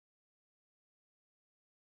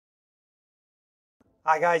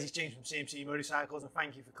Hi guys, it's James from CMC Motorcycles and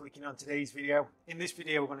thank you for clicking on today's video. In this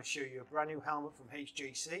video we're going to show you a brand new helmet from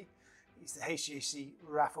HJC. It's the HJC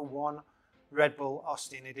RPHA 1 Red Bull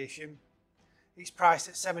Austin edition. It's priced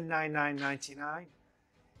at $799.99.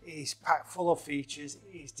 It is packed full of features.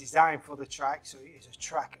 It is designed for the track, so it is a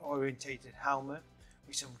track orientated helmet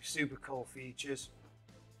with some super cool features.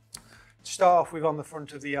 To start off with, on the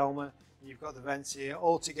front of the helmet you've got the vents here.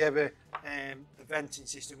 Altogether the venting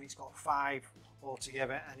system, it's got 5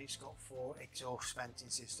 altogether, and it's got 4 exhaust venting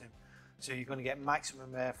system, so you're going to get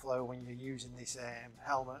maximum airflow when you're using this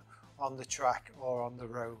helmet on the track or on the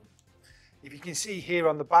road. If you can see here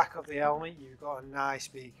on the back of the helmet, you've got a nice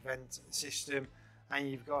big vent system and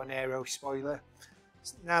you've got an aero spoiler.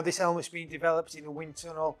 Now this helmet's been developed in a wind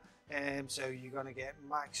tunnel, so you're going to get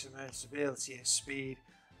maximum stability and speed,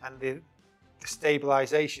 and the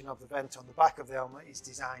stabilisation of the vent on the back of the helmet is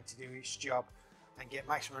designed to do its job and get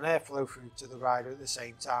maximum airflow through to the rider at the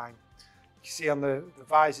same time. You can see on the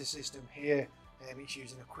visor system here, it's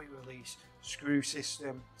using a quick release screw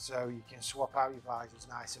system, so you can swap out your visors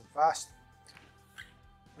nice and fast.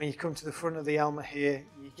 When you come to the front of the helmet here,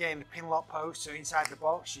 you're getting the pin lock post, so inside the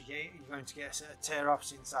box you're going to get a set of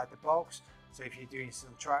tear-offs inside the box, so if you're doing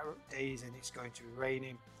some track days and it's going to be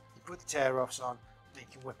raining, you put the tear-offs on and you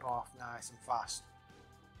can whip off nice and fast.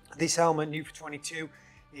 This helmet, new for 22,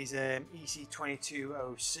 is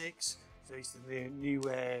EC2206, so it's the new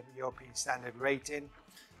European standard rating.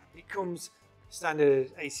 It comes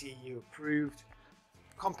standard ACU approved.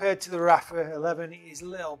 Compared to the RPHA 11, it is a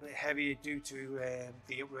little bit heavier due to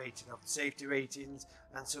the uprating of the safety ratings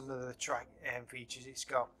and some of the track features it's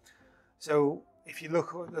got. So if you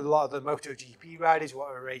look at a lot of the MotoGP riders what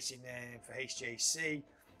are racing for HJC,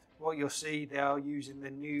 what you'll see, they are using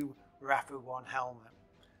the new RPHA 1 helmet.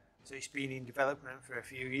 So it's been in development for a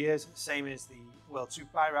few years, same as the World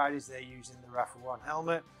Superbike riders, they're using the RPHA 1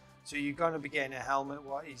 helmet. So you're going to be getting a helmet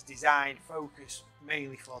what is designed, focused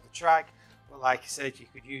mainly for the track, but like I said, you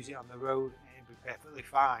could use it on the road and be perfectly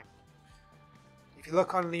fine. If you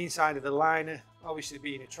look on the inside of the liner, obviously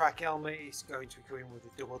being a track helmet, it's going to be coming with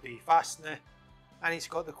a double D fastener, and it's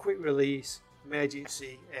got the quick release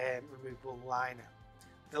emergency removable liner.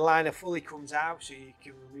 The liner fully comes out, so you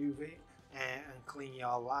can remove it and clean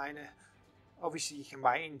your liner. Obviously you can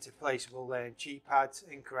buy interplaceable cheek pads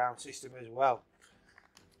and crown system as well.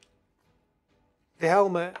 The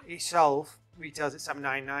helmet itself retails at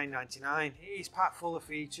 $799.99. It is packed full of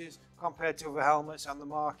features. Compared to other helmets on the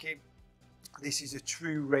market, this is a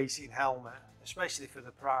true racing helmet, especially for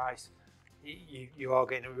the price. You are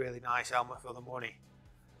getting a really nice helmet for the money.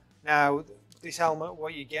 Now this helmet,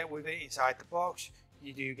 what you get with it inside the box,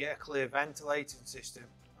 you do get a clear ventilating system,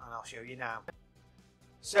 and I'll show you now.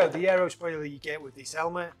 So the aero spoiler you get with this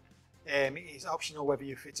helmet, it is optional whether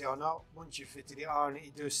you fit it or not. Once you've fitted it on,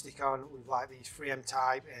 it does stick on with like these 3M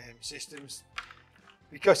type systems.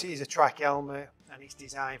 Because it is a track helmet and it's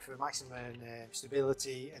designed for maximum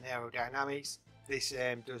stability and aerodynamics, this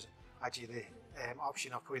does actually the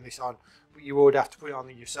option of putting this on, but you would have to put it on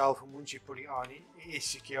yourself, and once you put it on, it is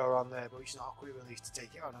secure on there, but it's not a quick release to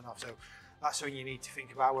take it on and off. So that's something you need to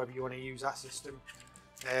think about whether you want to use that system.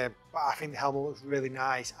 But I think the helmet looks really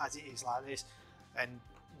nice as it is like this, and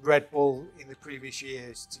Red Bull in the previous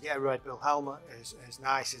years, to get a Red Bull helmet as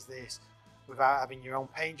nice as this without having your own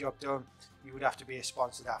paint job done, you would have to be a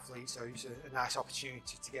sponsored athlete, so it's a nice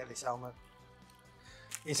opportunity to get this helmet.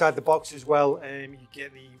 Inside the box as well, you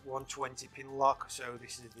get the 120 pin lock, so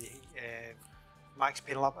this is the max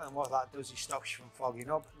pin lock, and what that does is stops you from fogging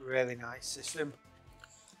up. Really nice system.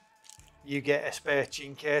 You get a spare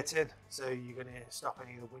chin curtain, so you're going to stop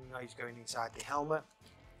any of the wind noise going inside the helmet.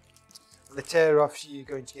 And the tear-offs, you're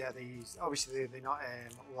going to get these, obviously they're not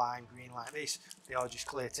lime green like this, they are just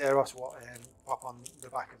clear tear-offs what pop on the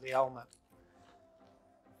back of the helmet.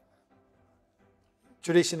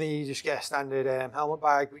 Traditionally you just get a standard helmet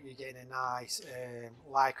bag, but you're getting a nice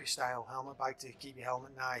lycra style helmet bag to keep your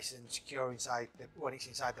helmet nice and secure inside when it's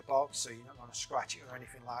inside the box, so you're not going to scratch it or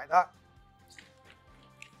anything like that.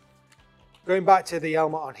 Going back to the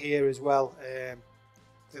helmet on here as well,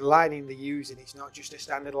 the lining they're using, it's not just a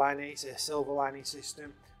standard lining, it's a silver lining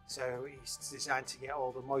system, so it's designed to get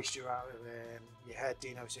all the moisture out of your head,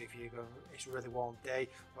 you know, so if you're going, it's a really warm day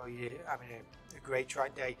or you're having a great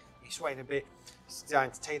track day, you're sweating a bit, it's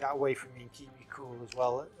designed to take that away from you and keep you cool as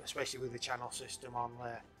well, especially with the channel system on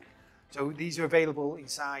there. So these are available in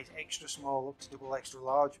size extra small up to double extra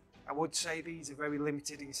large. I would say these are very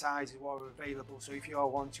limited in size of what are available, so if you are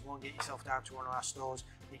wanting one, get yourself down to one of our stores,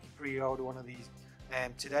 you can pre-order one of these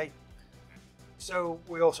today. So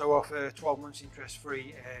we also offer 12 months interest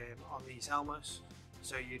free on these helmets.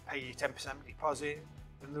 so you'd pay your 10% deposit,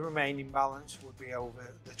 and the remaining balance would be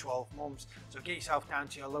over the 12 months. So get yourself down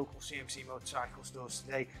to your local CMC Motorcycle stores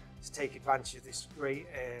today to take advantage of this great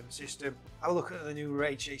system. Have a look at the new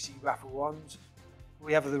HJC RPHA ones.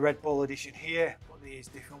 We have the Red Bull edition here, but there's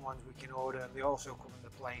different ones we can order, and they also come in the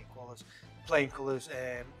plain colours. The plain colours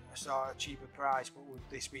are sort of cheaper price, but with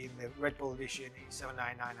this being the Red Bull edition, it's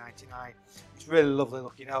 $799.99. It's a really lovely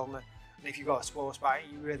looking helmet, and if you've got a sports bike,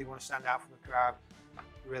 you really want to stand out from the crowd,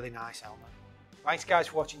 really nice helmet. Thanks guys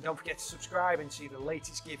for watching. Don't forget to subscribe and see the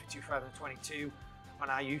latest gear for 2022 on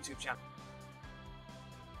our YouTube channel.